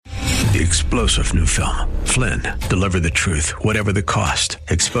The explosive new film, Flynn, deliver the truth, whatever the cost,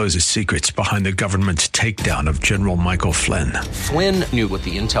 exposes secrets behind the government's takedown of General Michael Flynn. Flynn knew what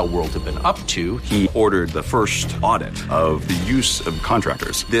the intel world had been up to. He ordered the first audit of the use of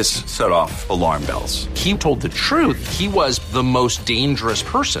contractors. This set off alarm bells. He told the truth. He was the most dangerous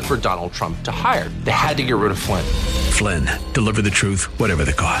person for Donald Trump to hire. They had to get rid of Flynn. Flynn, deliver the truth, whatever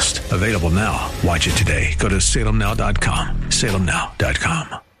the cost. Available now. Watch it today. Go to salemnow.com.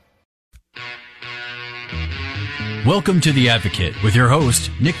 salemnow.com. Welcome to The Advocate with your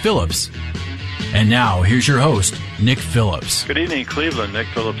host, Nick Phillips. And now, here's your host, Nick Phillips. Good evening, Cleveland. Nick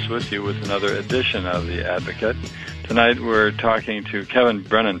Phillips with you with another edition of The Advocate. Tonight we're talking to Kevin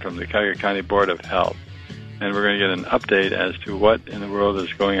Brennan from the Cuyahoga County Board of Health. And we're going to get an update as to what in the world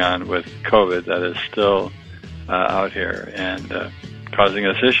is going on with COVID that is still out here and causing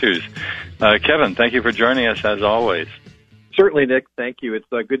us issues. Kevin, thank you for joining us as always. Certainly, Nick. Thank you. It's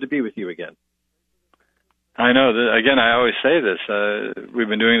good to be with you again. I know. Again, I always say this. We've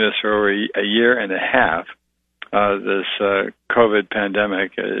been doing this for over a year and a half. This COVID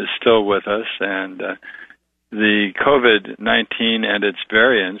pandemic is still with us, and the COVID-19 and its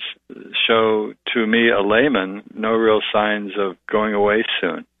variants show, to me, a layman, no real signs of going away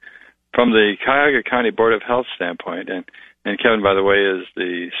soon. From the Cuyahoga County Board of Health standpoint, and Kevin, by the way, is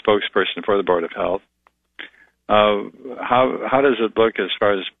the spokesperson for the Board of Health, how does it look as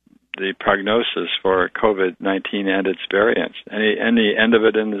far as the prognosis for COVID-19 and its variants? Any end of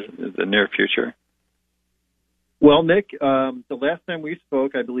it in the near future? Well, Nick, the last time we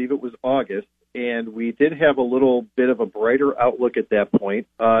spoke, I believe it was August, and we did have a little bit of a brighter outlook at that point.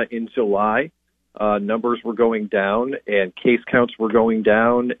 In July, numbers were going down, and case counts were going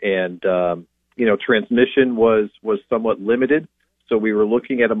down, and transmission was somewhat limited. So we were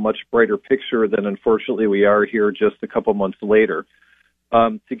looking at a much brighter picture than, unfortunately, we are here just a couple months later.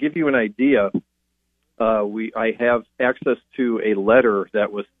 To give you an idea, I have access to a letter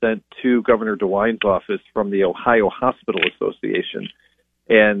that was sent to Governor DeWine's office from the Ohio Hospital Association.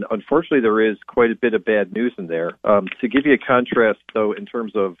 And unfortunately, there is quite a bit of bad news in there. To give you a contrast, though, in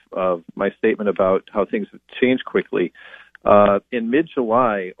terms of my statement about how things have changed quickly, in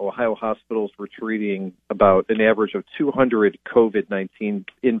mid-July, Ohio hospitals were treating about an average of 200 COVID-19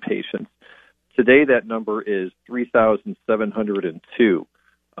 inpatients. Today, that number is 3,702,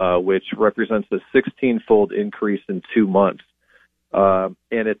 which represents a 16-fold increase in 2 months. And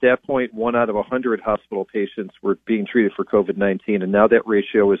at that point, 1 out of 100 hospital patients were being treated for COVID-19, and now that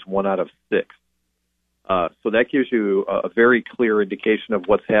ratio is 1 out of 6. So that gives you a very clear indication of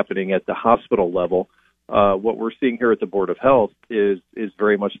what's happening at the hospital level. What we're seeing here at the Board of Health is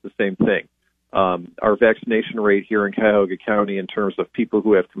very much the same thing. Our vaccination rate here in Cuyahoga County in terms of people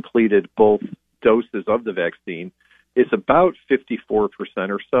who have completed both doses of the vaccine is about 54%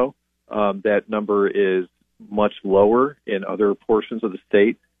 or so. That number is much lower in other portions of the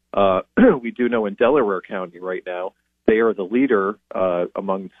state. We do know in Delaware County right now, they are the leader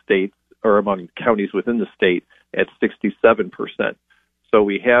among states or among counties within the state at 67%. So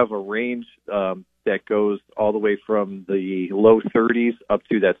we have a range that goes all the way from the low 30s up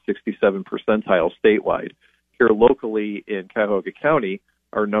to that 67 percentile statewide. Here locally in Cuyahoga County,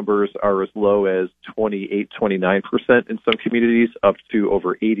 our numbers are as low as 28, 29% in some communities, up to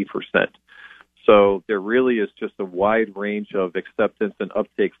over 80%. So there really is just a wide range of acceptance and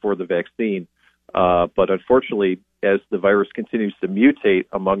uptake for the vaccine. But unfortunately, as the virus continues to mutate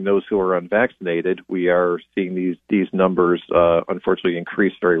among those who are unvaccinated, we are seeing these numbers unfortunately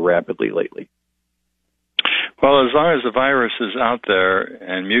increase very rapidly lately. Well, as long as the virus is out there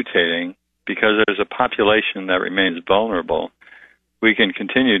and mutating, because there's a population that remains vulnerable, we can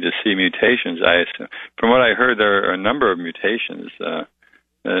continue to see mutations. From what I heard, there are a number of mutations,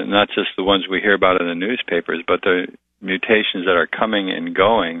 not just the ones we hear about in the newspapers, but the mutations that are coming and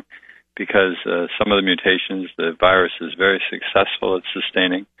going, because some of the mutations, the virus is very successful at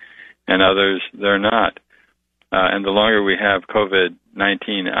sustaining, and others, they're not. And the longer we have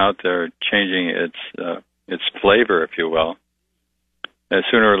COVID-19 out there changing its flavor, if you will,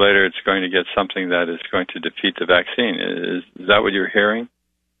 sooner or later it's going to get something that is going to defeat the vaccine. Is that what you're hearing?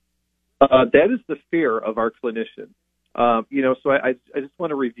 That is the fear of our clinicians. So I just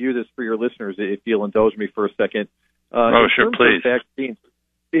want to review this for your listeners, if you'll indulge me for a second. Sure, please.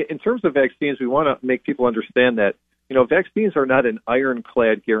 In terms of vaccines, we want to make people understand that, vaccines are not an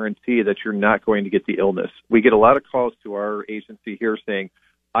ironclad guarantee that you're not going to get the illness. We get a lot of calls to our agency here saying,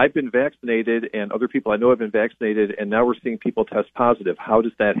 I've been vaccinated and other people I know have been vaccinated, and now we're seeing people test positive. How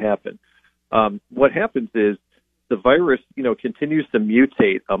does that happen? What happens is the virus, continues to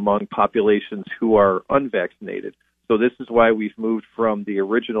mutate among populations who are unvaccinated. So this is why we've moved from the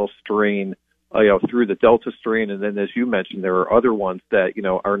original strain, through the Delta strain, and then, as you mentioned, there are other ones that,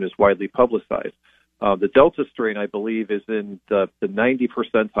 aren't as widely publicized. The Delta strain, I believe, is in the 90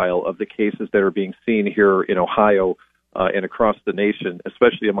 percentile of the cases that are being seen here in Ohio and across the nation,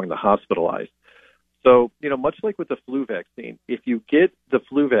 especially among the hospitalized. So, much like with the flu vaccine, if you get the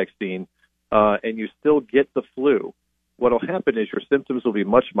flu vaccine and you still get the flu, what will happen is your symptoms will be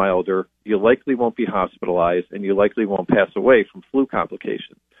much milder, you likely won't be hospitalized, and you likely won't pass away from flu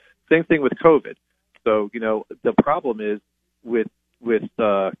complications. Same thing with COVID. So, the problem is with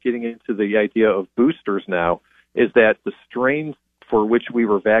getting into the idea of boosters now is that the strains for which we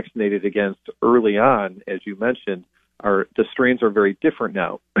were vaccinated against early on, as you mentioned, the strains are very different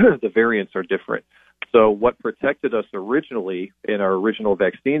now. The variants are different. So what protected us originally in our original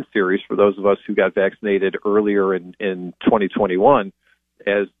vaccine series, for those of us who got vaccinated earlier in 2021,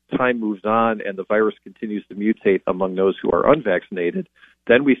 as time moves on and the virus continues to mutate among those who are unvaccinated,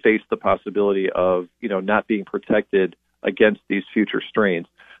 then we face the possibility of, not being protected against these future strains.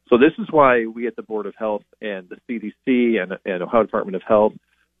 So this is why we at the Board of Health and the CDC and Ohio Department of Health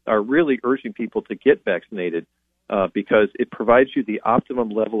are really urging people to get vaccinated because it provides you the optimum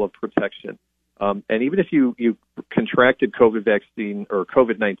level of protection. And even if you contracted COVID-19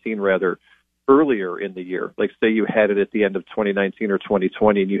 earlier in the year, like say you had it at the end of 2019 or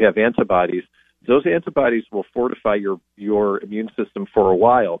 2020 and you have antibodies, those antibodies will fortify your immune system for a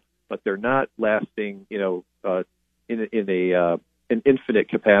while, but they're not lasting, in an infinite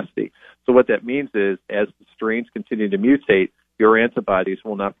capacity. So what that means is as the strains continue to mutate, your antibodies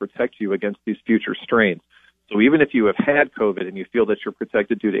will not protect you against these future strains. So even if you have had COVID and you feel that you're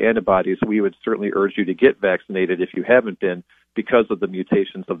protected due to antibodies, we would certainly urge you to get vaccinated if you haven't been because of the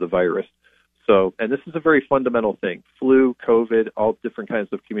mutations of the virus. So, and this is a very fundamental thing. Flu, COVID, all different kinds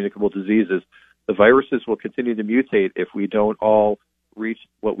of communicable diseases. The viruses will continue to mutate if we don't all reach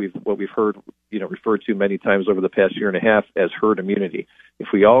what we've heard, referred to many times over the past year and a half as herd immunity. If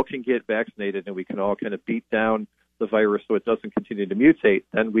we all can get vaccinated and we can all kind of beat down the virus so it doesn't continue to mutate,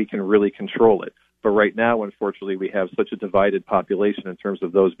 then we can really control it. But right now, unfortunately, we have such a divided population in terms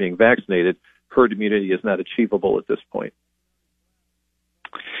of those being vaccinated. Herd immunity is not achievable at this point.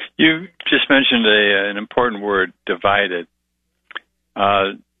 You just mentioned an important word, divided.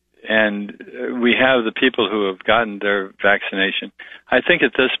 And we have the people who have gotten their vaccination. I think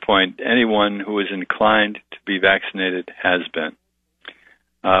at this point, anyone who is inclined to be vaccinated has been.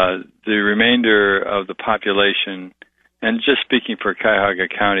 The remainder of the population, and just speaking for Cuyahoga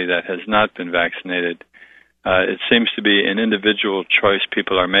County that has not been vaccinated, it seems to be an individual choice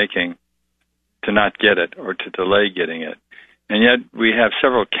people are making to not get it or to delay getting it. And yet we have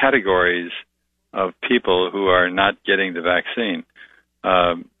several categories of people who are not getting the vaccine.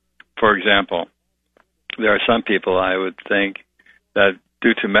 For example, there are some people I would think that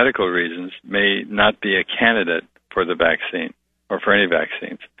due to medical reasons may not be a candidate for the vaccine or for any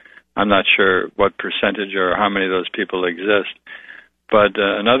vaccines. I'm not sure what percentage or how many of those people exist. But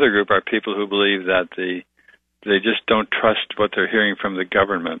another group are people who believe that they just don't trust what they're hearing from the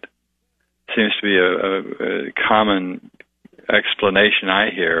government. Seems to be a common explanation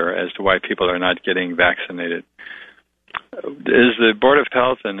I hear as to why people are not getting vaccinated. Is the Board of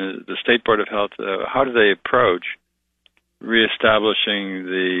Health and the State Board of Health, how do they approach reestablishing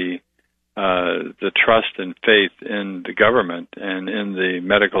the trust and faith in the government and in the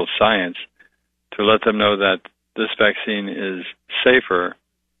medical science to let them know that this vaccine is safer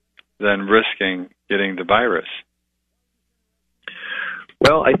than risking getting the virus?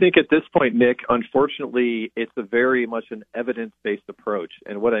 Well, I think at this point, Nick, unfortunately, it's a very much an evidence-based approach.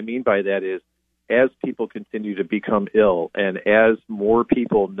 And what I mean by that is as people continue to become ill and as more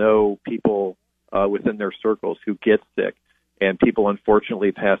people know people within their circles who get sick and people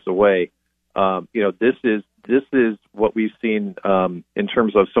unfortunately pass away, this is what we've seen in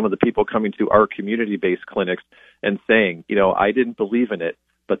terms of some of the people coming to our community-based clinics and saying, I didn't believe in it,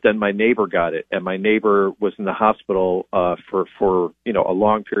 but then my neighbor got it, and my neighbor was in the hospital for a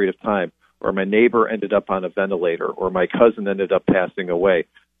long period of time, or my neighbor ended up on a ventilator, or my cousin ended up passing away,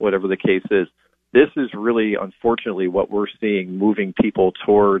 whatever the case is. This is really, unfortunately, what we're seeing moving people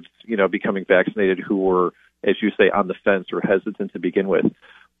towards, becoming vaccinated who were, as you say, on the fence or hesitant to begin with.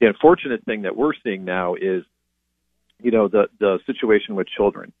 The unfortunate thing that we're seeing now is, the situation with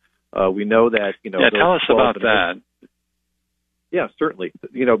children. We know that, tell us about that. Yeah, certainly.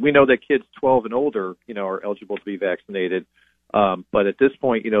 We know that kids 12 and older, are eligible to be vaccinated. But at this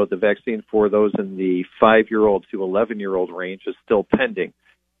point, the vaccine for those in the 5-year-old to 11-year-old range is still pending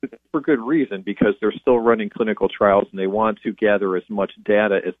for good reason, because they're still running clinical trials and they want to gather as much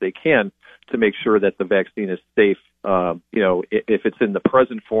data as they can to make sure that the vaccine is safe if it's in the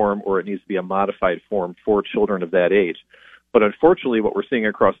present form or it needs to be a modified form for children of that age. But unfortunately, what we're seeing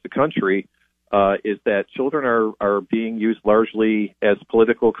across the country is that children are being used largely as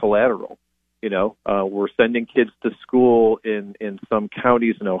political collateral. We're sending kids to school in some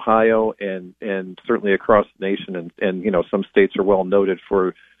counties in Ohio and certainly across the nation, and some states are well noted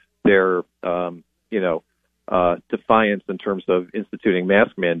for their defiance in terms of instituting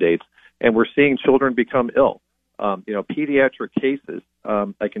mask mandates, and we're seeing children become ill. Pediatric cases.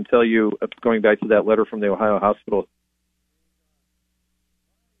 I can tell you, going back to that letter from the Ohio hospital,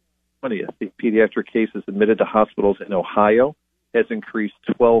 the pediatric cases admitted to hospitals in Ohio has increased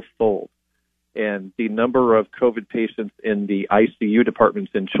 12-fold. And the number of COVID patients in the ICU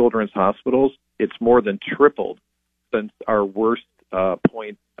departments in children's hospitals, it's more than tripled since our worst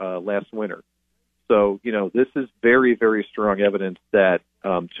point last winter. So, this is very, very strong evidence that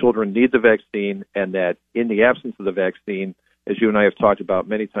children need the vaccine, and that in the absence of the vaccine, as you and I have talked about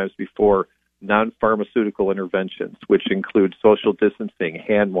many times before, non-pharmaceutical interventions, which include social distancing,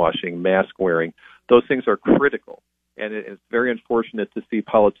 hand washing, mask wearing, those things are critical. And it's very unfortunate to see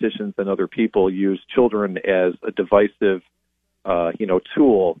politicians and other people use children as a divisive,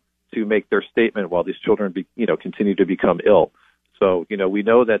 tool to make their statement while these children, continue to become ill. So, we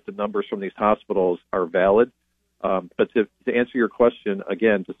know that the numbers from these hospitals are valid. But to answer your question,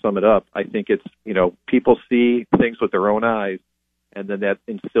 again, to sum it up, I think it's, people see things with their own eyes, and then that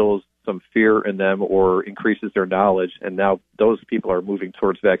instills some fear in them or increases their knowledge. And now those people are moving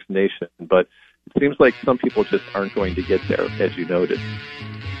towards vaccination. But it seems like some people just aren't going to get there, as you noted.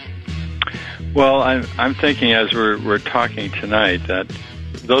 Well, I'm thinking as we're talking tonight that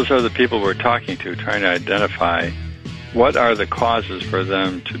those are the people we're talking to, trying to identify what are the causes for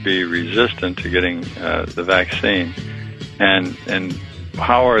them to be resistant to getting the vaccine, and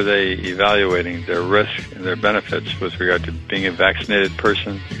how are they evaluating their risk and their benefits with regard to being a vaccinated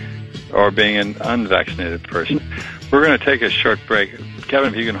person or being an unvaccinated person. We're going to take a short break.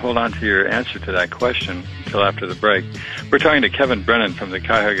 Kevin, if you can hold on to your answer to that question until after the break. We're talking to Kevin Brennan from the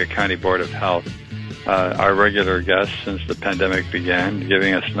Cuyahoga County Board of Health, our regular guest since the pandemic began,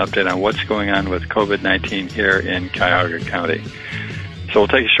 giving us an update on what's going on with COVID-19 here in Cuyahoga County. So we'll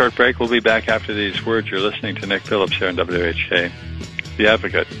take a short break. We'll be back after these words. You're listening to Nick Phillips here on WHK. The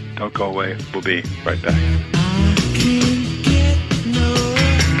Advocate. Don't go away. We'll be right back.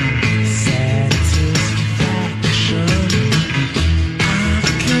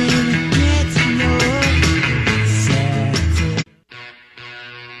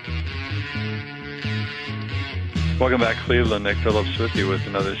 Welcome back, Cleveland. Nick Phillips with you with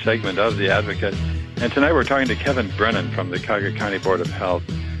another segment of The Advocate. And tonight we're talking to Kevin Brennan from the Cuyahoga County Board of Health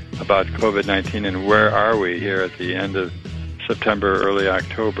about COVID-19 and where are we here at the end of September, early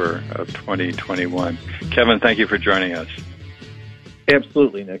October of 2021. Kevin, thank you for joining us.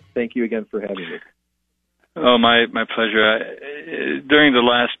 Absolutely, Nick. Thank you again for having me. Oh, my pleasure. During the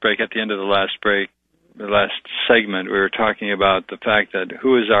last break, at the end of the last segment, we were talking about the fact that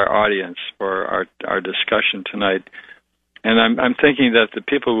who is our audience for our discussion tonight. And I'm thinking that the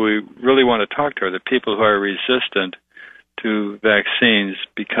people we really want to talk to are the people who are resistant to vaccines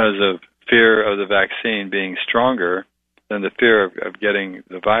because of fear of the vaccine being stronger than the fear of getting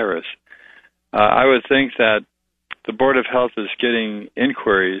the virus. I would think that the Board of Health is getting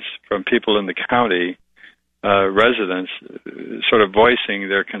inquiries from people in the county, residents, sort of voicing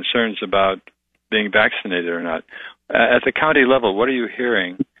their concerns about being vaccinated or not. At the county level, what are you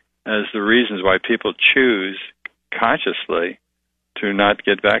hearing as the reasons why people choose consciously to not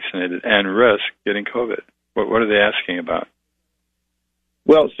get vaccinated and risk getting COVID? What are they asking about?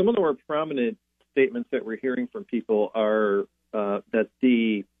 Well, some of the more prominent statements that we're hearing from people are that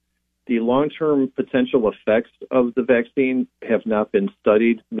the long-term potential effects of the vaccine have not been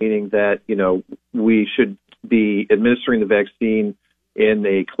studied, meaning that, we should be administering the vaccine in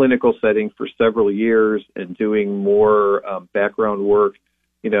a clinical setting for several years and doing more background work,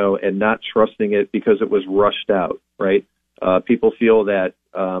 and not trusting it because it was rushed out, right? People feel that,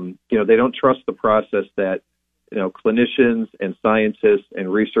 they don't trust the process that, clinicians and scientists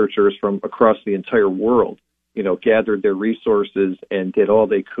and researchers from across the entire world, gathered their resources and did all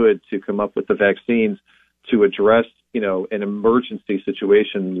they could to come up with the vaccines to address, an emergency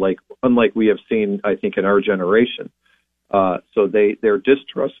situation unlike we have seen, I think, in our generation. So they're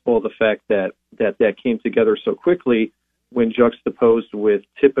distrustful of the fact that came together so quickly when juxtaposed with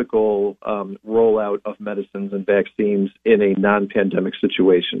typical rollout of medicines and vaccines in a non-pandemic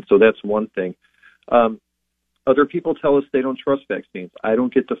situation. So that's one thing. Other people tell us they don't trust vaccines. I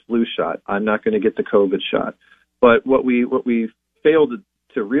don't get the flu shot. I'm not going to get the COVID shot. But what we failed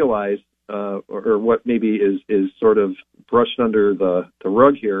to realize or what maybe is sort of brushed under the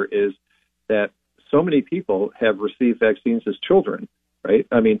rug here is that so many people have received vaccines as children, right?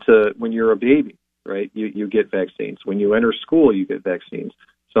 I mean, when you're a baby, right, you get vaccines. When you enter school, you get vaccines.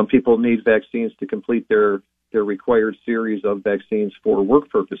 Some people need vaccines to complete their required series of vaccines for work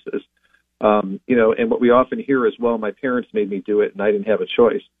purposes. And what we often hear is, well, my parents made me do it and I didn't have a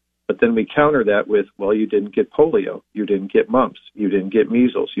choice. But then we counter that with, well, you didn't get polio, you didn't get mumps, you didn't get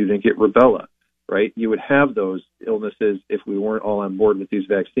measles, you didn't get rubella, right? You would have those illnesses if we weren't all on board with these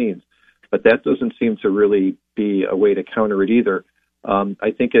vaccines. But that doesn't seem to really be a way to counter it either.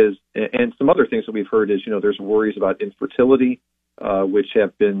 I think and some other things that we've heard is, there's worries about infertility, which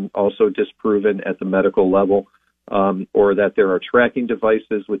have been also disproven at the medical level, or that there are tracking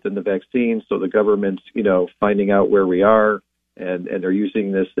devices within the vaccine. So the government's, finding out where we are, and they're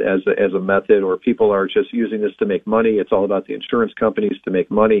using this as a method, or people are just using this to make money. It's all about the insurance companies to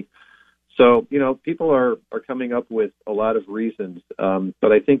make money. So, people are coming up with a lot of reasons.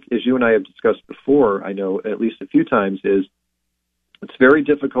 But I think, as you and I have discussed before, I know at least a few times, is it's very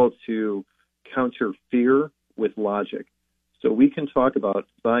difficult to counter fear with logic. So we can talk about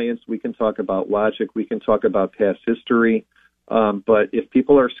science, we can talk about logic, we can talk about past history. But if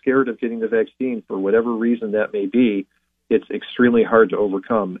people are scared of getting the vaccine for whatever reason that may be, it's extremely hard to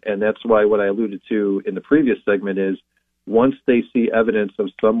overcome. And that's why what I alluded to in the previous segment is, once they see evidence of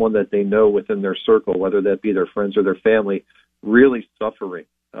someone that they know within their circle, whether that be their friends or their family, really suffering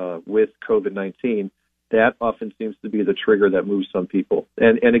with COVID-19, that often seems to be the trigger that moves some people.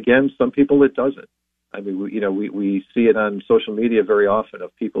 And again, some people it doesn't. I mean, we see it on social media very often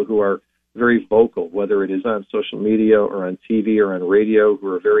of people who are very vocal, whether it is on social media or on TV or on radio, who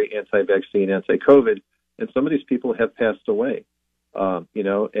are very anti-vaccine, anti-COVID, and some of these people have passed away.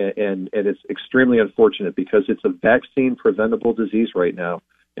 And it's extremely unfortunate because it's a vaccine-preventable disease right now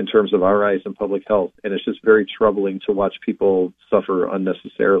in terms of our eyes and public health, and it's just very troubling to watch people suffer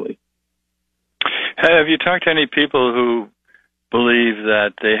unnecessarily. Have you talked to any people who believe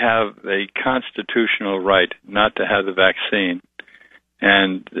that they have a constitutional right not to have the vaccine,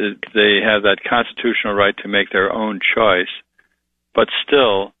 and they have that constitutional right to make their own choice, but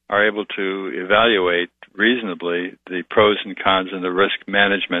still are able to evaluate reasonably the pros and cons and the risk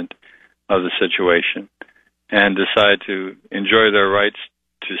management of the situation and decide to enjoy their rights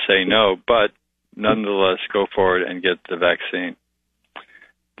to say no, but nonetheless go forward and get the vaccine?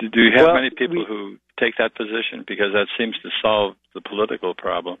 Do you have many people who take that position? Because that seems to solve the political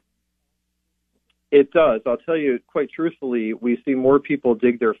problem. It does. I'll tell you, quite truthfully, we see more people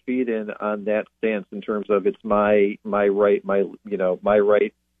dig their feet in on that stance in terms of it's my right, my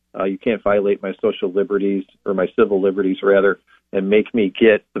right. You can't violate my social liberties, or my civil liberties rather, and make me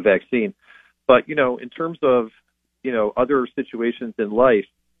get the vaccine. But, in terms of, other situations in life,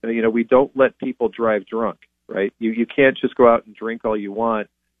 we don't let people drive drunk, right? You can't just go out and drink all you want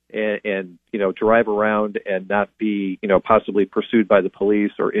and drive around and not be, possibly pursued by the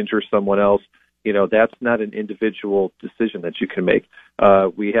police or injure someone else. That's not an individual decision that you can make.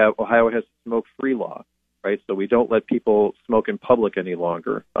 Ohio has a smoke-free law, right? So we don't let people smoke in public any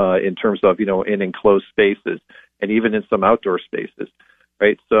longer, in terms of, in enclosed spaces and even in some outdoor spaces,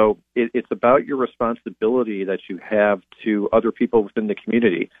 right? So it's about your responsibility that you have to other people within the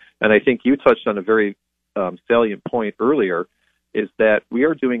community. And I think you touched on a very salient point earlier, is that we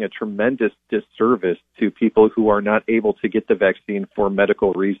are doing a tremendous disservice to people who are not able to get the vaccine for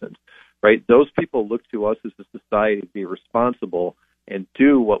medical reasons, right? Those people look to us as a society to be responsible and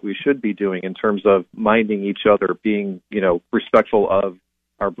do what we should be doing in terms of minding each other, being, respectful of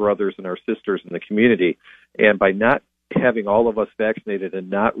our brothers and our sisters in the community. And by not having all of us vaccinated and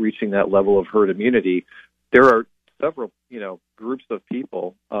not reaching that level of herd immunity, there are several, groups of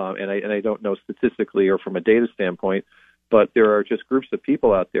people, and I don't know statistically or from a data standpoint, but there are just groups of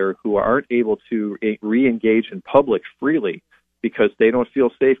people out there who aren't able to re-engage in public freely because they don't feel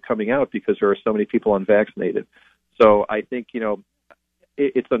safe coming out because there are so many people unvaccinated. So I think,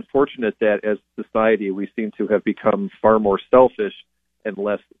 it's unfortunate that as a society we seem to have become far more selfish and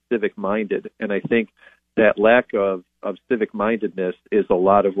less civic-minded. And I think that lack of civic-mindedness is a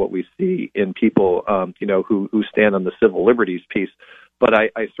lot of what we see in people, who stand on the civil liberties piece. But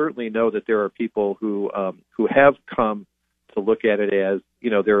I certainly know that there are people who have come to look at it as,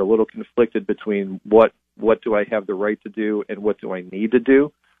 they're a little conflicted between what do I have the right to do and what do I need to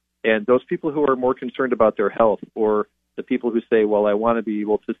do. And those people who are more concerned about their health, or the people who say, well, I want to be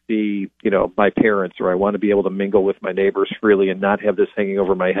able to see, my parents, or I want to be able to mingle with my neighbors freely and not have this hanging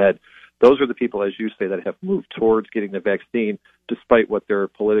over my head. Those are the people, as you say, that have moved towards getting the vaccine, despite what their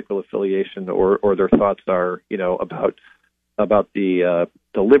political affiliation or their thoughts are, about the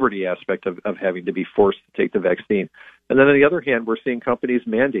liberty aspect of having to be forced to take the vaccine. And then on the other hand, we're seeing companies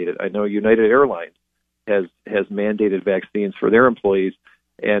mandate it. I know United Airlines has mandated vaccines for their employees,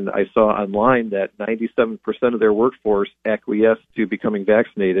 and I saw online that 97% of their workforce acquiesced to becoming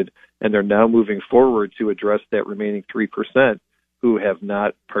vaccinated, and they're now moving forward to address that remaining 3% who have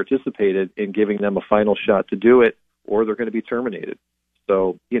not participated in giving them a final shot to do it, or they're going to be terminated.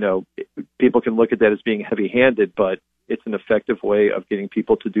 So, people can look at that as being heavy-handed, but it's an effective way of getting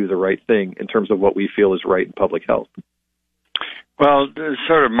people to do the right thing in terms of what we feel is right in public health. Well,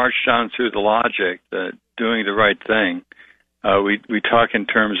 sort of march down through the logic that doing the right thing, we talk in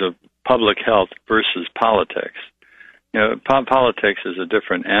terms of public health versus politics. Politics is a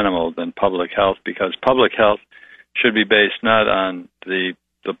different animal than public health, because public health should be based not on the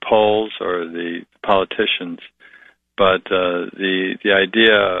polls or the politicians, but the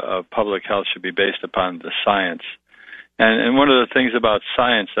idea of public health should be based upon the science. And one of the things about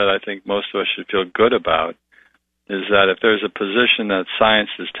science that I think most of us should feel good about is that if there's a position that science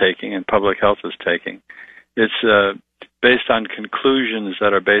is taking and public health is taking, it's based on conclusions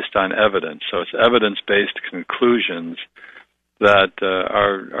that are based on evidence. So it's evidence-based conclusions that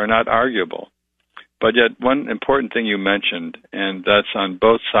are not arguable. But yet one important thing you mentioned, and that's on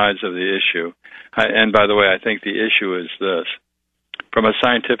both sides of the issue, and by the way, I think the issue is this. From a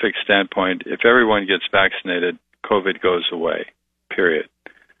scientific standpoint, if everyone gets vaccinated, COVID goes away, period.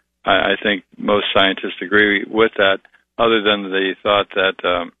 I think most scientists agree with that, other than the thought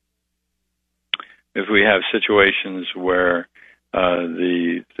that if we have situations where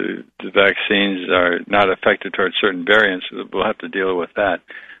the vaccines are not effective towards certain variants, we'll have to deal with that.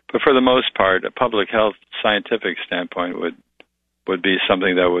 But for the most part, a public health scientific standpoint would be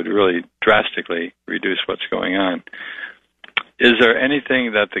something that would really drastically reduce what's going on. Is there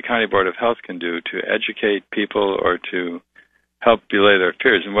anything that the County Board of Health can do to educate people or to help belay their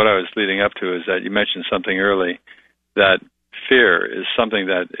fears? And what I was leading up to is that you mentioned something early, that fear is something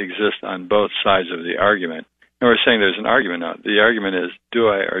that exists on both sides of the argument. And we're saying there's an argument now. The argument is, do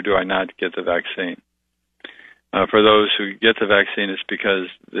I or do I not get the vaccine? For those who get the vaccine, it's because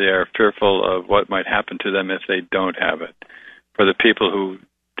they are fearful of what might happen to them if they don't have it. For the people who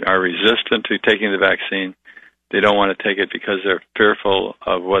are resistant to taking the vaccine, they don't want to take it because they're fearful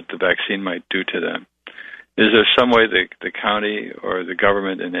of what the vaccine might do to them. Is there some way the county or the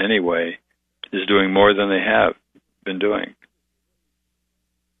government in any way is doing more than they have been doing?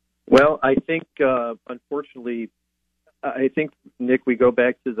 Well, I think, unfortunately, Nick, we go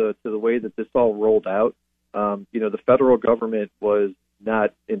back to the way that this all rolled out. The federal government was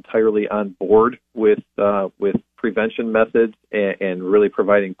not entirely on board with prevention methods and really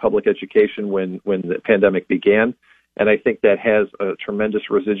providing public education when the pandemic began, and I think that has a tremendous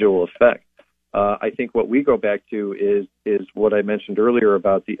residual effect. I think what we go back to is what I mentioned earlier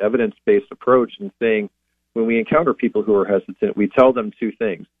about the evidence-based approach, and saying when we encounter people who are hesitant, we tell them two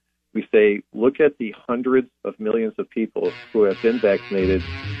things. We say, look at the hundreds of millions of people who have been vaccinated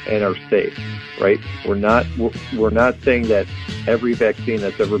and are safe, right? We're not saying that every vaccine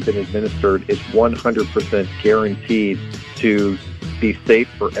that's ever been administered is 100% guaranteed to be safe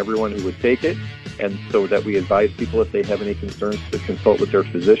for everyone who would take it. And so that we advise people, if they have any concerns, to consult with their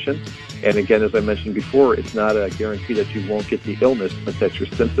physician. And again, as I mentioned before, it's not a guarantee that you won't get the illness, but that your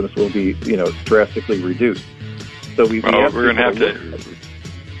symptoms will be, drastically reduced. So we're going to have to.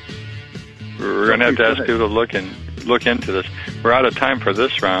 We're going to have to ask people to look into this. We're out of time for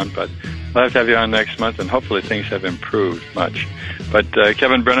this round, but we'll have to have you on next month, and hopefully things have improved much. But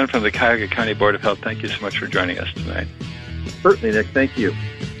Kevin Brennan from the Cuyahoga County Board of Health, thank you so much for joining us tonight. Certainly, Nick. Thank you.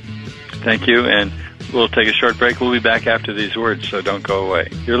 Thank you, and we'll take a short break. We'll be back after these words, so don't go away.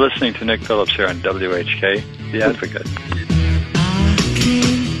 You're listening to Nick Phillips here on WHK, The Advocate.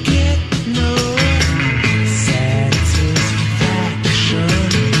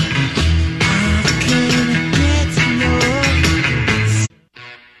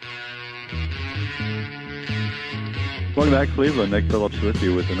 Welcome back, Cleveland. Nick Phillips with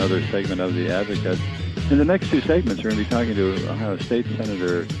you with another segment of The Advocate. In the next two segments, we're going to be talking to Ohio State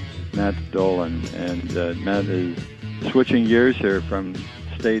Senator Matt Dolan. And Matt is switching gears here from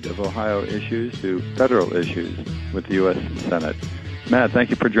state of Ohio issues to federal issues with the U.S. Senate. Matt, thank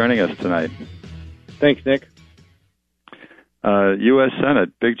you for joining us tonight. Thanks, Nick. U.S.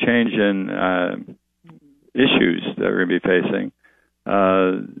 Senate, big change in issues that we're going to be facing.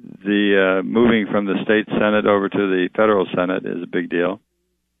 The moving from the state Senate over to the federal Senate is a big deal.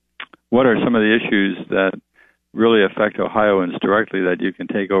 What are some of the issues that really affect Ohioans directly that you can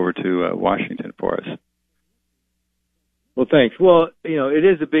take over to Washington for us? Well, thanks. Well, it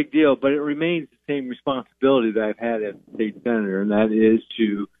is a big deal, but it remains the same responsibility that I've had as a state senator, and that is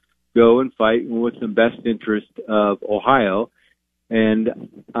to go and fight what's in the best interest of Ohio. And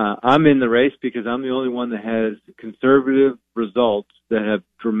I'm in the race because I'm the only one that has conservative results that have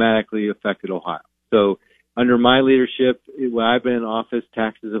dramatically affected Ohio. So under my leadership, when I've been in office,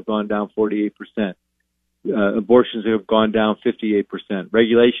 taxes have gone down 48%. Abortions have gone down 58%.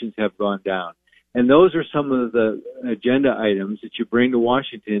 Regulations have gone down. And those are some of the agenda items that you bring to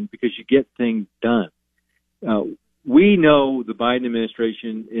Washington because you get things done. We know the Biden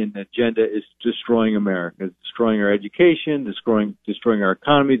administration in agenda is destroying America, destroying our education, destroying our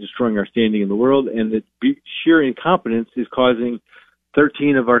economy, destroying our standing in the world, and the sheer incompetence is causing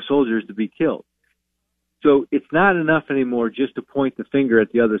 13 of our soldiers to be killed. So it's not enough anymore just to point the finger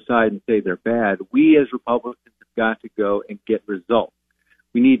at the other side and say they're bad. We as Republicans have got to go and get results.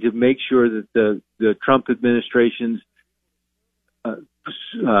 We need to make sure that the Trump administration's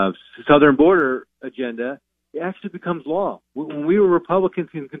southern border agenda actually becomes law. When we were Republicans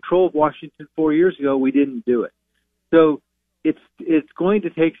in control of Washington 4 years ago, we didn't do it. So it's going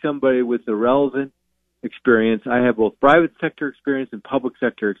to take somebody with the relevant experience. I have both private sector experience and public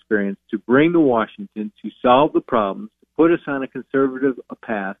sector experience to bring to Washington to solve the problems, to put us on a conservative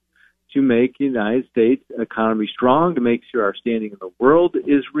path, to make the United States economy strong, to make sure our standing in the world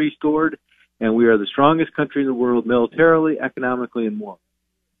is restored, and we are the strongest country in the world militarily, economically, and morally.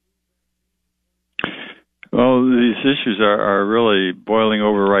 Well, these issues are really boiling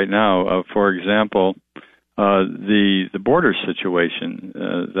over right now. For example, the border situation,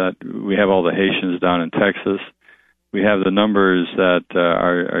 that we have all the Haitians down in Texas. We have the numbers that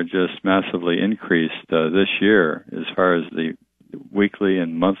are just massively increased this year as far as the weekly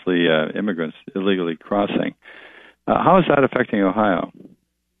and monthly immigrants illegally crossing. How is that affecting Ohio?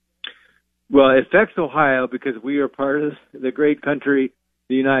 Well, it affects Ohio because we are part of the great country,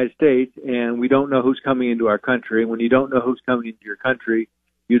 the United States, and we don't know who's coming into our country. When you don't know who's coming into your country,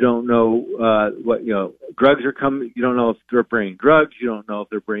 you don't know drugs are coming. You don't know if they're bringing drugs. You don't know if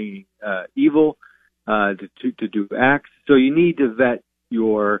they're bringing evil to do acts. So you need to vet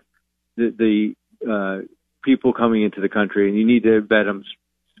the people coming into the country, and you need to vet them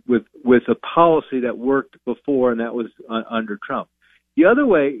with a policy that worked before, and that was under Trump. The other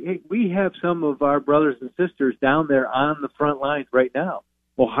way, we have some of our brothers and sisters down there on the front lines right now.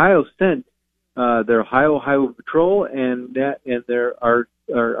 Ohio sent their Ohio Highway Patrol and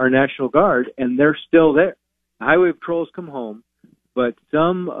our National Guard, and they're still there. The Highway Patrols come home, but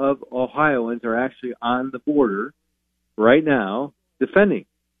some of Ohioans are actually on the border right now defending.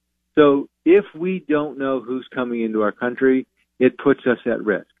 So if we don't know who's coming into our country, it puts us at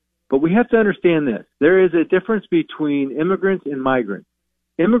risk. But we have to understand this. There is a difference between immigrants and migrants.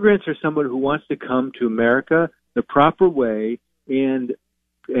 Immigrants are someone who wants to come to America the proper way and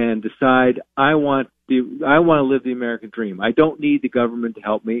decide, I want to live the American dream. I don't need the government to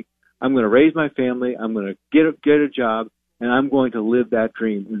help me. I'm going to raise my family. I'm going to get a job, and I'm going to live that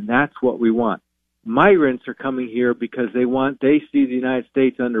dream. And that's what we want. Migrants are coming here because they see the United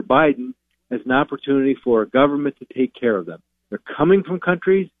States under Biden as an opportunity for a government to take care of them. They're coming from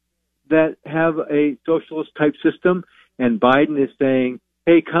countries that have a socialist type system, and Biden is saying,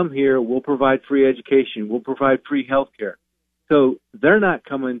 hey, come here, we'll provide free education, we'll provide free health care. So they're not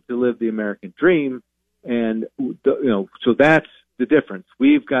coming to live the American dream, and so that's the difference.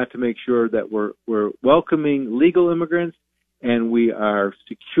 We've got to make sure that we're welcoming legal immigrants, and we are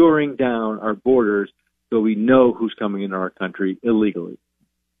securing down our borders so we know who's coming into our country illegally.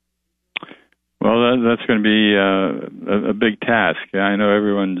 Well, that's going to be a big task. I know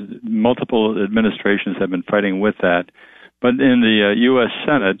multiple administrations have been fighting with that. But in the U.S.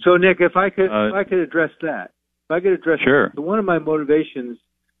 Senate... So, Nick, if I could address that. Sure. So one of my motivations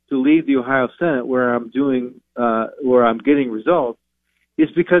to leave the Ohio Senate, where I'm getting results, is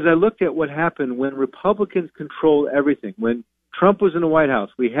because I looked at what happened when Republicans controlled everything. When Trump was in the White House,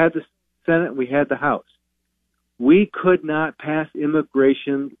 we had the Senate, we had the House. We could not pass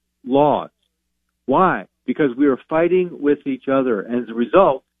immigration laws. Why? Because we were fighting with each other. And as a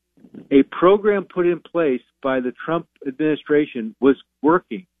result, a program put in place by the Trump administration was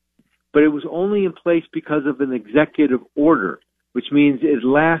working. But it was only in place because of an executive order, which means it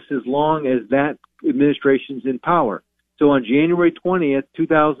lasts as long as that administration's in power. So on January 20th,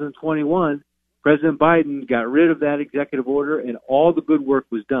 2021, President Biden got rid of that executive order and all the good work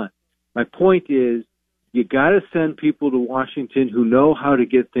was done. My point is, you got to send people to Washington who know how to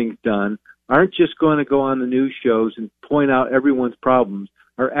get things done, aren't just going to go on the news shows and point out everyone's problems,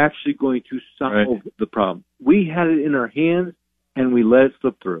 are actually going to solve the problem. We had it in our hands and we let it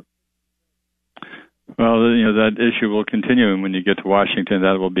slip through. Well, that issue will continue, and when you get to Washington,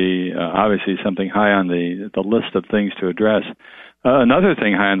 that will be obviously something high on the list of things to address. Another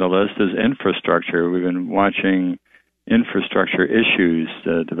thing high on the list is infrastructure. We've been watching infrastructure issues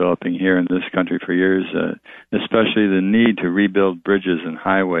developing here in this country for years, especially the need to rebuild bridges and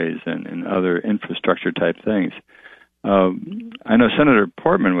highways and other infrastructure-type things. I know Senator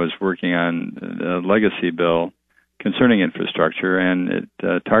Portman was working on a legacy bill concerning infrastructure, and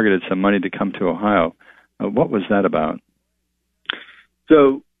it targeted some money to come to Ohio. What was that about?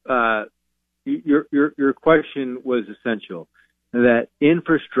 So your question was essential, that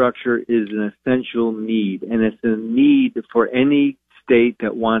infrastructure is an essential need, and it's a need for any state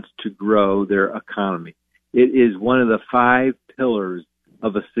that wants to grow their economy. It is one of the 5 pillars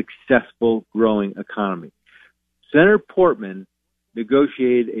of a successful growing economy. Senator Portman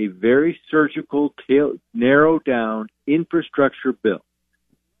negotiated a very surgical, narrowed down infrastructure bill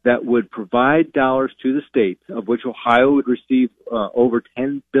that would provide dollars to the states, of which Ohio would receive over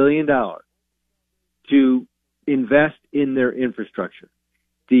 $10 billion, to invest in their infrastructure.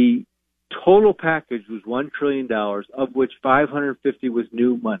 The total package was $1 trillion, of which $550 was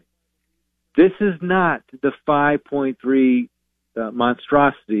new money. This is not the 5.3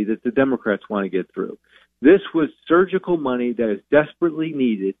 monstrosity that the Democrats want to get through. This was surgical money that is desperately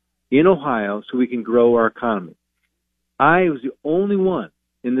needed in Ohio so we can grow our economy. I was the only one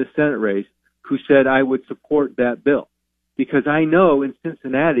in the Senate race who said I would support that bill, because I know in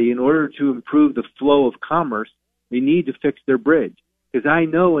Cincinnati, in order to improve the flow of commerce, they need to fix their bridge. Because I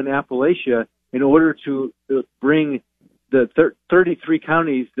know in Appalachia, in order to bring the 33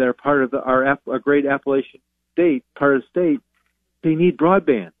 counties that are part of our great Appalachian state, part of the state, they need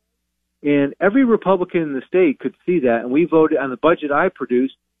broadband. And every Republican in the state could see that, and we voted on the budget I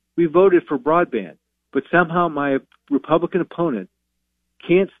produced, we voted for broadband. But somehow my Republican opponent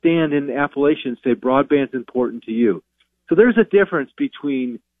can't stand in Appalachia and say broadband's important to you. So there's a difference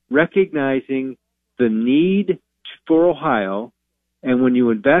between recognizing the need for Ohio, and when you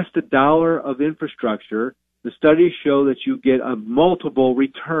invest $1 of infrastructure, the studies show that you get a multiple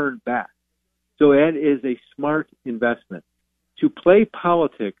return back. So that is a smart investment. To play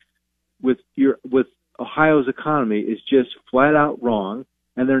politics with Ohio's economy is just flat out wrong,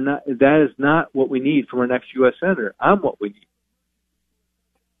 and that is not what we need from our next U.S. Senator. I'm what we need.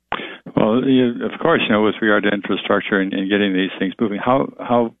 Well, of course, with regard to infrastructure and getting these things moving,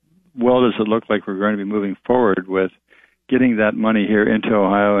 how well does it look like we're going to be moving forward with getting that money here into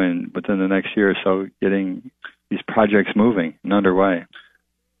Ohio and within the next year or so getting these projects moving and underway?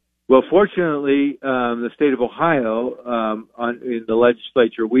 Well, fortunately, the state of Ohio, in the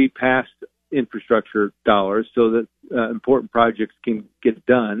legislature, we passed infrastructure dollars so that important projects can get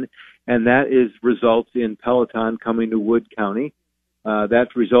done, and that results in Peloton coming to Wood County. That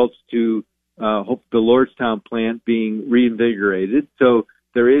results to the Lordstown plant being reinvigorated. So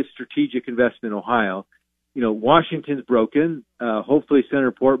there is strategic investment in Ohio. Washington's broken. Hopefully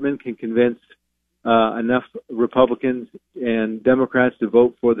Senator Portman can convince enough Republicans and Democrats to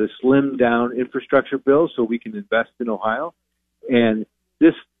vote for the slimmed down infrastructure bill so we can invest in Ohio. And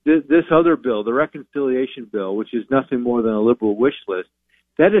this other bill, the reconciliation bill, which is nothing more than a liberal wish list,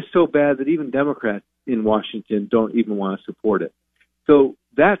 that is so bad that even Democrats in Washington don't even want to support it. So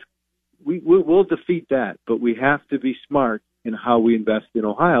we'll defeat that, but we have to be smart in how we invest in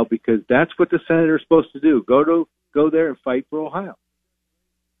Ohio, because that's what the senator is supposed to do. Go there and fight for Ohio.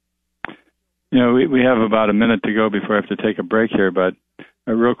 We have about a minute to go before I have to take a break here, but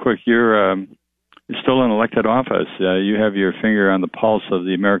real quick, you're still in elected office. You have your finger on the pulse of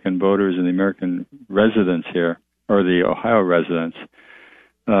the American voters and the American residents here, or the Ohio residents.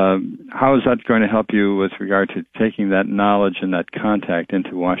 How is that going to help you with regard to taking that knowledge and that contact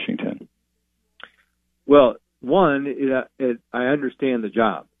into Washington? Well, one, I understand the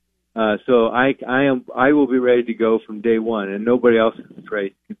job, so I will be ready to go from day one, and nobody else in this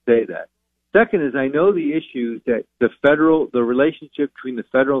race can say that. Second is I know the issues that the relationship between the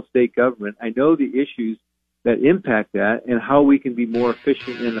federal and state government. I know the issues that impact that and how we can be more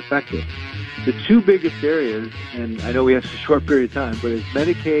efficient and effective. The two biggest areas, and I know we have a short period of time, but it's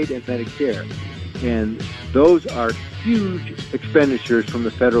Medicaid and Medicare. And those are huge expenditures from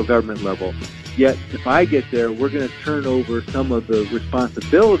the federal government level. Yet, if I get there, we're going to turn over some of the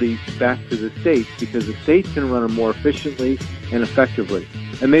responsibilities back to the states, because the states can run them more efficiently and effectively.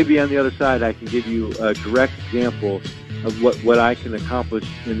 And maybe on the other side, I can give you a direct example of what I can accomplish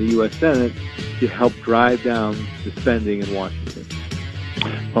in the U.S. Senate to help drive down the spending in Washington.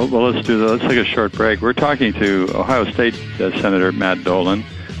 Well, let's do that. Let's take a short break. We're talking to Ohio State Senator Matt Dolan,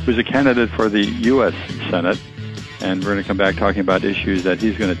 who's a candidate for the U.S. Senate, and we're going to come back talking about issues that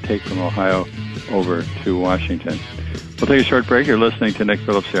he's going to take from Ohio over to Washington. We'll take a short break. You're listening to Nick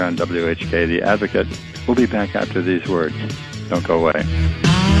Phillips here on WHK, The Advocate. We'll be back after these words. Don't go away.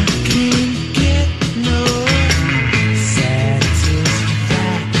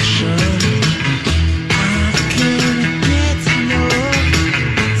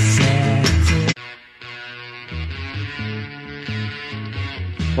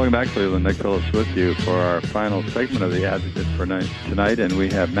 Welcome back, Cleveland. Nick Phillips with you for our final segment of The Advocate for tonight, and we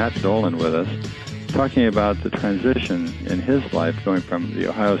have Matt Dolan with us talking about the transition in his life going from the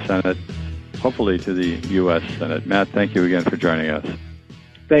Ohio Senate, hopefully to the U.S. Senate. Matt, thank you again for joining us.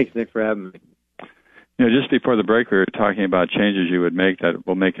 Thanks, Nick, for having me. You know, just before the break, we were talking about changes you would make that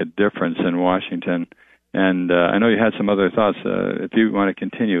will make a difference in Washington, and I know you had some other thoughts. If you want to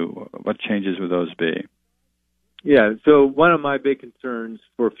continue, what changes would those be? Yeah, so one of my big concerns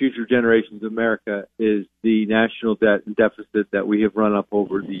for future generations of America is the national debt and deficit that we have run up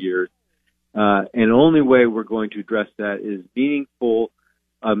over the years. And the only way we're going to address that is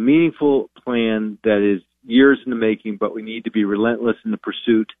a meaningful plan that is years in the making, but we need to be relentless in the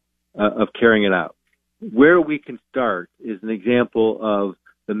pursuit of carrying it out. Where we can start is an example of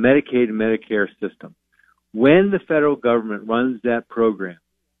the Medicaid and Medicare system. When the federal government runs that program,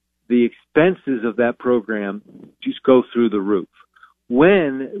 the expenses of that program just go through the roof.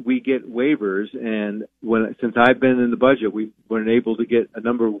 When we get waivers, and since I've been in the budget, we've been able to get a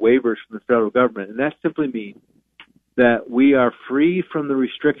number of waivers from the federal government, and that simply means that we are free from the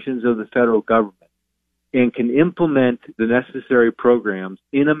restrictions of the federal government and can implement the necessary programs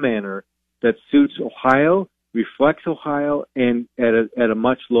in a manner that suits Ohio, reflects Ohio, and at a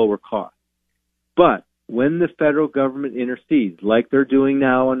much lower cost. But when the federal government intercedes, like they're doing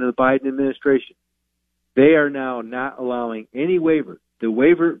now under the Biden administration, they are now not allowing any waivers. The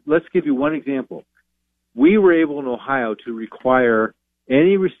waiver, let's give you one example. We were able in Ohio to require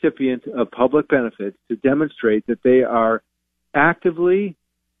any recipient of public benefits to demonstrate that they are actively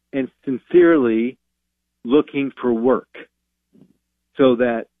and sincerely looking for work, so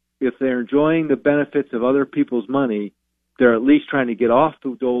that if they're enjoying the benefits of other people's money, they're at least trying to get off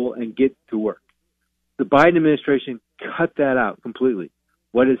the dole and get to work. The Biden administration cut that out completely.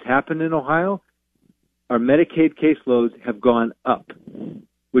 What has happened in Ohio? Our Medicaid caseloads have gone up,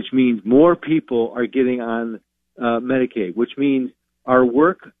 which means more people are getting on Medicaid, which means our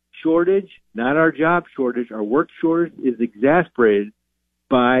work shortage, not our job shortage, our work shortage is exacerbated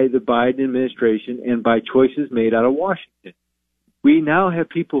by the Biden administration and by choices made out of Washington. We now have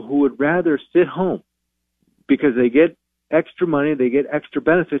people who would rather sit home because they get extra money, they get extra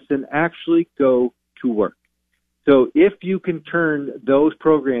benefits, than actually go to work. So if you can turn those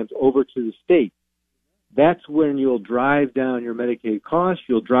programs over to the state, that's when you'll drive down your Medicaid costs,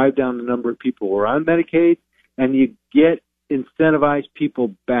 you'll drive down the number of people who are on Medicaid, and you get incentivized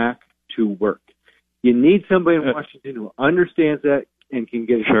people back to work. You need somebody in Washington who understands that and can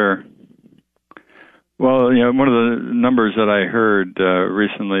get it. Sure. Well, you know, one of the numbers that I heard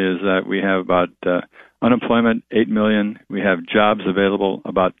recently is that we have about unemployment, 8 million. We have jobs available,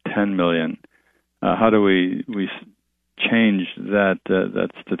 about 10 million. How do we change that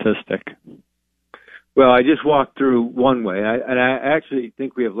statistic? Well, I just walked through one way, and I actually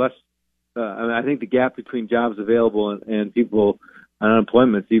think we have less. I think the gap between jobs available and people on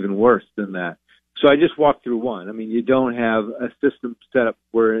unemployment is even worse than that. So I just walked through one. I mean, you don't have a system set up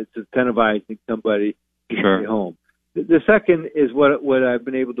where it's incentivizing somebody to stay home. The second is what I've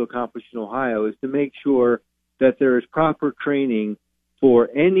been able to accomplish in Ohio is to make sure that there is proper training for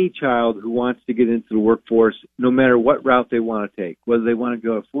any child who wants to get into the workforce, no matter what route they want to take, whether they want to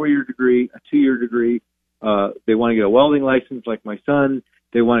go a 4-year degree, a 2-year degree, they want to get a welding license like my son,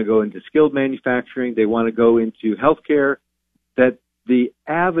 they want to go into skilled manufacturing, they want to go into healthcare, that the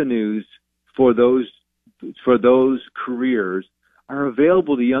avenues for those careers are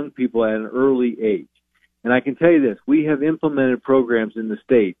available to young people at an early age. And I can tell you this, we have implemented programs in the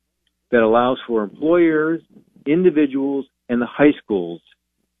state that allows for employers, individuals, and the high schools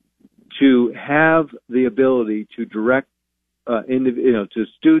to have the ability to direct to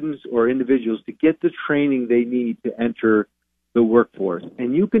students or individuals to get the training they need to enter the workforce.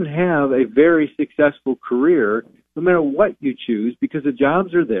 And you can have a very successful career no matter what you choose, because the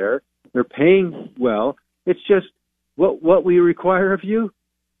jobs are there, they're paying well. It's just what we require of you: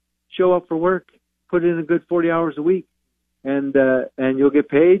 show up for work, put in a good 40 hours a week, and you'll get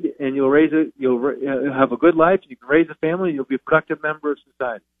paid, and you'll have a good life. You can raise a family. You'll be a productive member of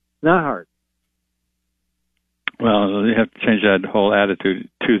society. Not hard. Well, you have to change that whole attitude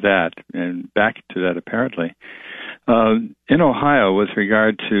to that and back to that, apparently. In Ohio, with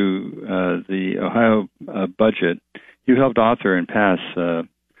regard to the Ohio budget, you helped author and pass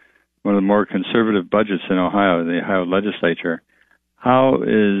one of the more conservative budgets in Ohio, the Ohio legislature. How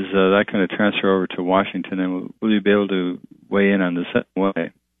is that going to transfer over to Washington, and will you be able to weigh in on this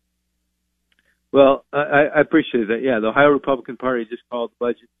way? Well, I appreciate that. Yeah, the Ohio Republican Party just called the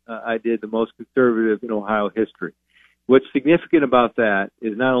budget I did the most conservative in Ohio history. What's significant about that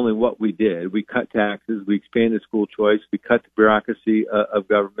is not only what we did. We cut taxes, we expanded school choice, we cut the bureaucracy of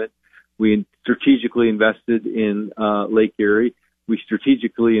government, we strategically invested in Lake Erie, we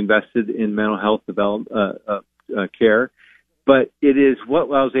strategically invested in mental health care, but it is what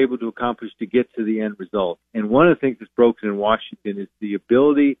I was able to accomplish to get to the end result. And one of the things that's broken in Washington is the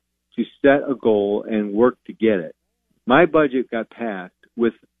ability to set a goal and work to get it. My budget got passed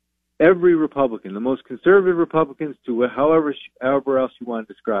with every Republican, the most conservative Republicans to however else you want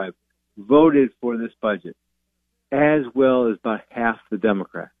to describe, voted for this budget, as well as about half the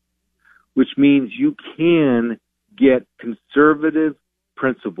Democrats, which means you can get conservative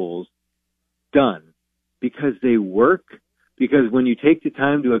principles done because they work, because when you take the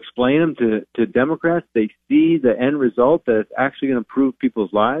time to explain them to Democrats, they see the end result that it's actually going to improve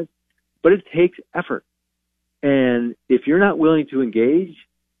people's lives, but it takes effort. And if you're not willing to engage,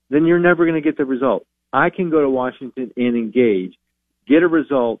 then you're never going to get the result. I can go to Washington and engage, get a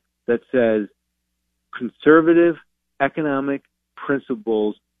result that says conservative economic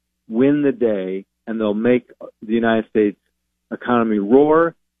principles win the day, and they'll make the United States economy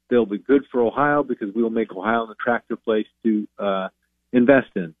roar. They'll be good for Ohio because we will make Ohio an attractive place to invest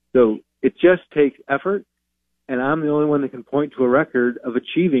in. So it just takes effort, and I'm the only one that can point to a record of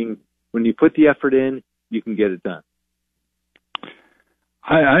achieving. When you put the effort in, you can get it done.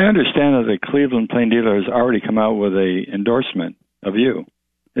 I understand that the Cleveland Plain Dealer has already come out with an endorsement of you.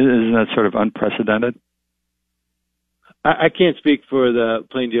 Isn't that sort of unprecedented? I can't speak for the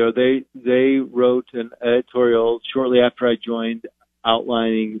Plain Dealer. They wrote an editorial shortly after I joined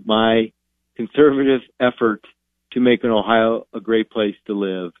outlining my conservative effort to make Ohio a great place to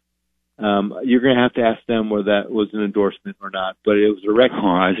live. You're going to have to ask them whether that was an endorsement or not, but it was a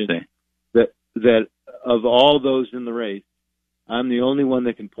recognition that of all those in the race, I'm the only one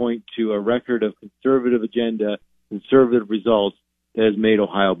that can point to a record of conservative agenda, conservative results that has made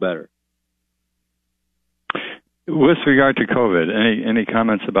Ohio better. With regard to COVID, any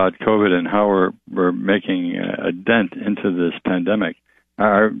comments about COVID and how we're making a dent into this pandemic?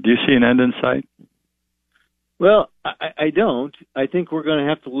 Do you see an end in sight? Well, I don't. I think we're going to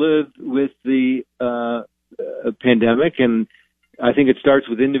have to live with the pandemic, and I think it starts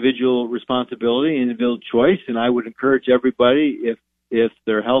with individual responsibility, individual choice, and I would encourage everybody, if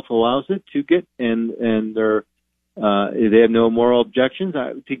their health allows it, to get and if they have no moral objections,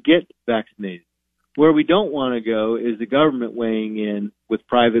 to get vaccinated. Where we don't want to go is the government weighing in with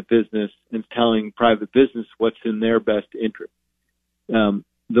private business and telling private business what's in their best interest.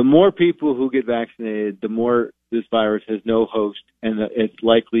 The more people who get vaccinated, the more this virus has no host, and it's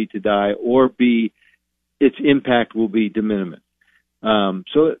likely to die, or its impact will be de minimis.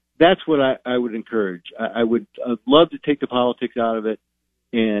 So that's what I would encourage. I'd love to take the politics out of it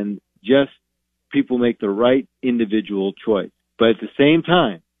and just people make the right individual choice. But at the same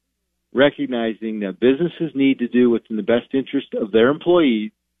time, recognizing that businesses need to do what's in the best interest of their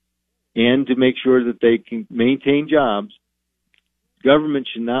employees and to make sure that they can maintain jobs, government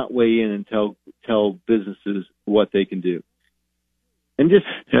should not weigh in and tell businesses what they can do. And it's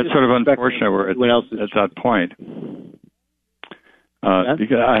sort of unfortunate we're at that point.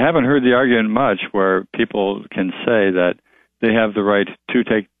 Because I haven't heard the argument much where people can say that they have the right to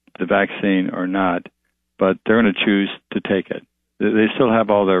take the vaccine or not, but they're going to choose to take it. They still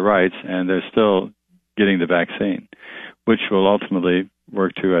have all their rights, and they're still getting the vaccine, which will ultimately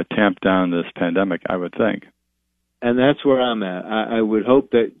work to tamp down this pandemic, I would think. And that's where I'm at. I would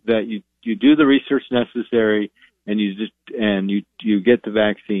hope that you do the research necessary, and you get the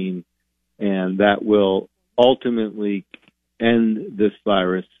vaccine, and that will ultimately end this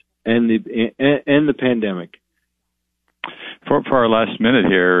virus and the pandemic. For our last minute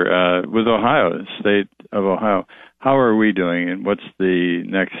here, with Ohio, the state of Ohio, how are we doing, and what's the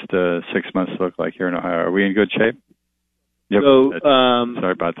next 6 months look like here in Ohio? Are we in good shape? Yep. So,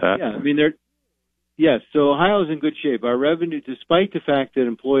 sorry about that. Yeah, I mean, yes. So Ohio's in good shape. Our revenue, despite the fact that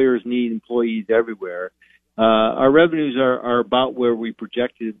employers need employees everywhere, our revenues are about where we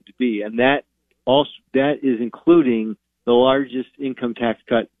projected them to be, and that is including the largest income tax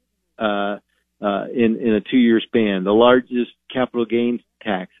cut in a 2-year span, the largest capital gains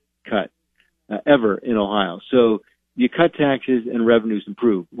tax cut ever in Ohio. So you cut taxes and revenues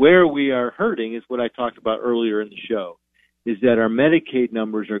improve. Where we are hurting is what I talked about earlier in the show, is that our Medicaid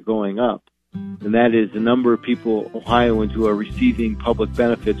numbers are going up and that is the number of people, Ohioans, who are receiving public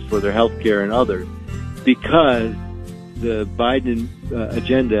benefits for their health care and others, because the Biden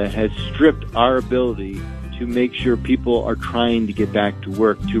agenda has stripped our ability to make sure people are trying to get back to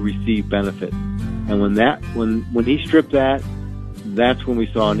work to receive benefits. And when he stripped that, that's when we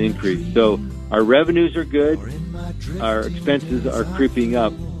saw an increase. So our revenues are good, our expenses are creeping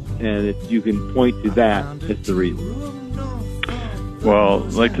up, and you can point to that as the reason. Well,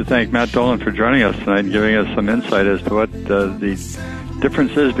 I'd like to thank Matt Dolan for joining us tonight and giving us some insight as to what the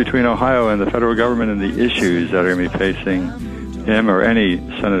difference is between Ohio and the federal government and the issues that are going to be facing him or any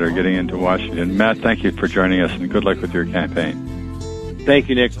senator getting into Washington. Matt, thank you for joining us, and good luck with your campaign. Thank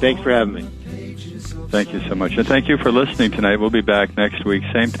you, Nick. Thanks for having me. Thank you so much. And thank you for listening tonight. We'll be back next week,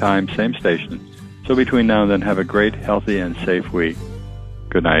 same time, same station. So between now and then, have a great, healthy, and safe week.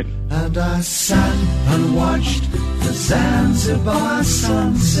 Good night. And I sat and watched the Zanzibar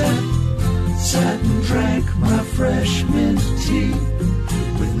sunset, sat and drank my fresh mint tea,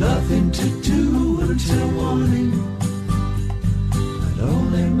 with nothing to do until morning, and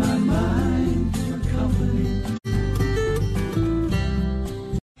only my mind for company.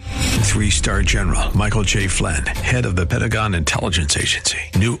 3-star General Michael J. Flynn, head of the Pentagon Intelligence Agency,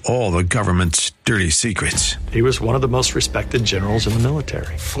 knew all the government's dirty secrets. He was one of the most respected generals in the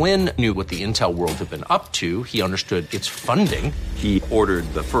military. Flynn knew what the intel world had been up to. He understood its funding. He ordered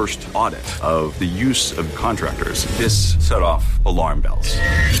the first audit of the use of contractors. This set off alarm bells.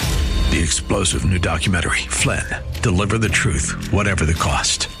 The explosive new documentary, Flynn, Deliver the Truth, Whatever the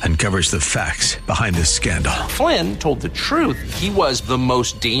Cost, uncovers the facts behind this scandal. Flynn told the truth. He was the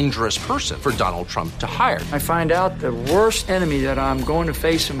most dangerous person for Donald Trump to hire. I find out the worst enemy that I'm going to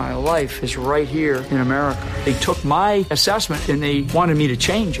face in my life is right here in America. They took my assessment and they wanted me to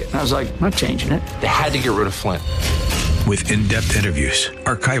change it. And I was like, I'm not changing it. They had to get rid of Flynn. With in-depth interviews,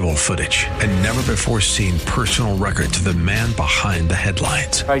 archival footage, and never-before-seen personal records of the man behind the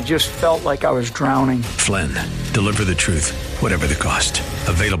headlines. I just felt like I was drowning. Flynn, Deliver the Truth, Whatever the Cost.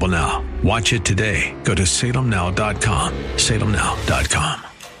 Available now. Watch it today. Go to salemnow.com. salemnow.com.